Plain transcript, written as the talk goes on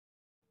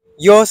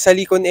Yo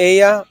salí con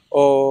ella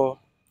o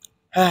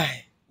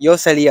yo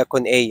salía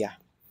con ella.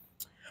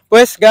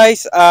 Pues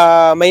guys,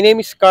 my name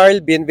is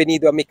Carl.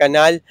 Bienvenido a mi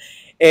canal.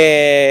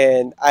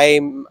 And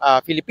I'm a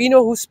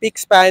Filipino who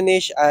speaks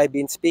Spanish. I've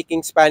been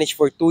speaking Spanish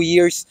for 2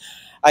 years.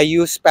 I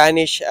use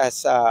Spanish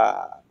as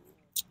I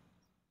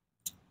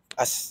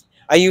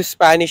use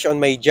Spanish on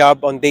my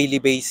job on daily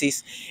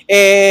basis.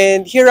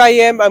 And here I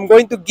am. I'm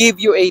going to give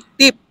you a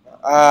tip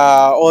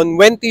on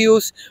when to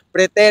use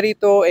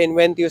Preterito and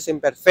when to use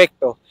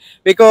Imperfecto.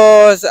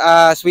 Because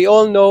as we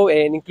all know,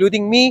 and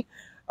including me,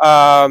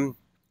 um,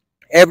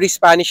 every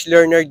Spanish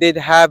learner did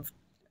have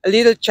a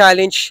little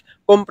challenge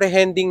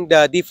comprehending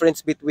the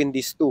difference between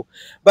these two.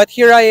 But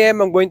here I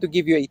am. I'm going to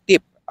give you a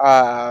tip.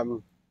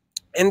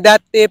 And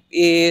that tip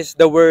is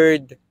the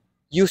word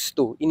used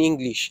to in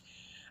English.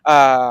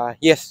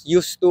 Yes,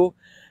 used to.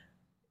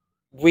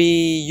 We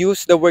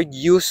use the word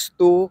used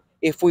to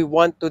if we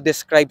want to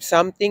describe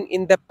something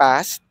in the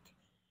past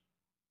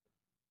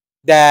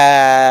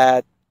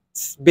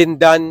that's been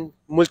done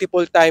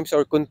multiple times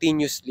or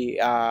continuously.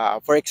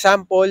 For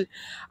example,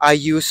 I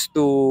used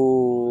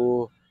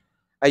to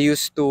I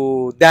used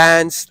to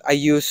dance, I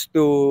used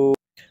to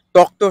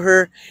talk to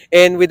her,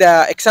 and with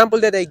the example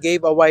that I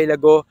gave a while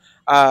ago,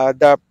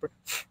 the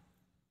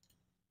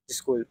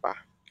disculpa.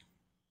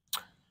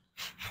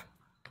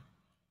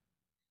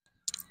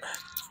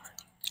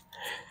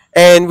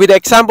 And with the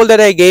example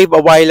that I gave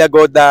a while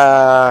ago,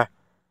 the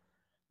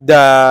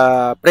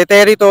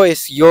preterito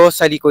is yo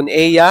salí con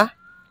ella.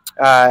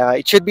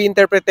 It should be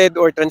interpreted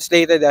or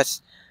translated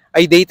as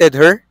I dated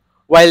her.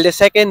 While the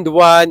second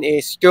one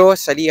is yo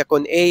salía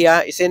con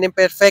ella is an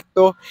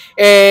imperfecto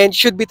and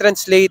should be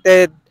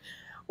translated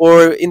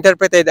or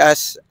interpreted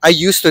as I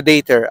used to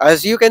date her.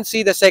 As you can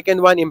see, the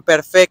second one,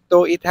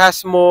 imperfecto, it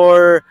has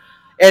more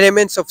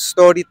elements of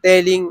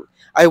storytelling.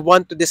 I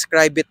want to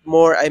describe it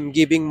more. I'm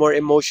giving more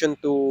emotion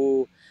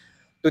to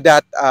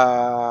that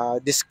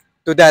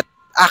to that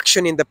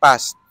action in the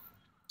past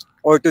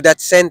or to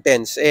that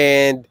sentence.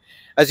 And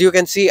as you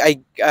can see,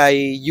 I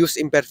use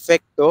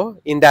imperfecto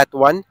in that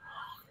one.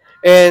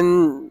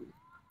 And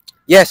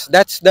yes,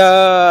 that's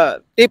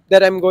the tip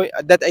that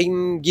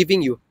I'm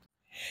giving you.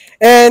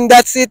 And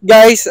that's it,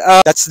 guys.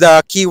 That's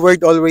the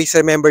keyword. Always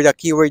remember the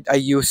keyword I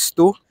used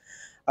to.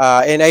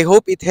 And I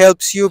hope it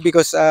helps you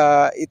because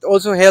it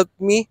also helped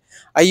me.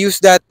 I use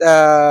that.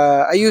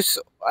 I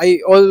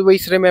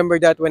always remember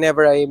that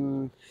whenever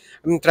I'm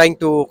trying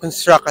to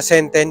construct a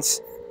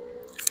sentence.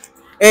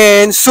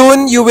 And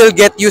soon you will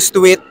get used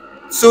to it.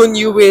 Soon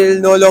you will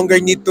no longer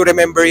need to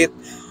remember it.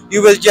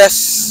 You will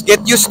just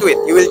get used to it.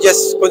 You will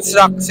just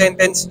construct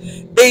sentence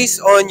based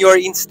on your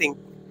instinct.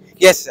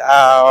 Yes,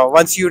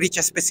 once you reach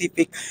a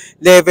specific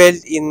level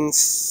in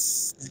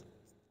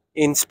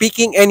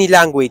speaking any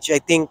language,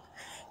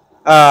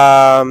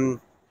 um,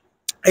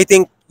 I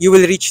think you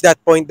will reach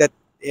that point that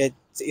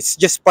it's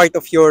just part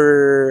of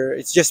your.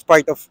 It's just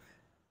part of.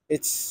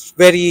 It's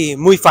very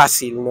muy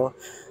fácil, no.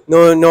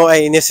 No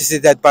hay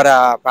necesidad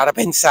para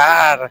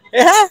pensar.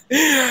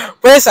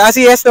 Pues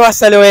así es, no,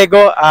 hasta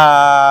luego.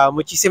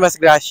 Muchísimas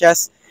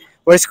gracias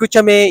por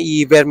escúchame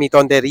y ver mis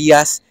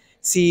tonterías.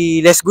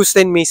 Si les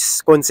gustan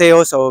mis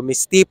consejos o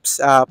mis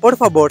tips, por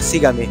favor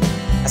síganme.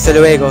 Hasta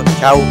luego.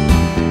 Chao.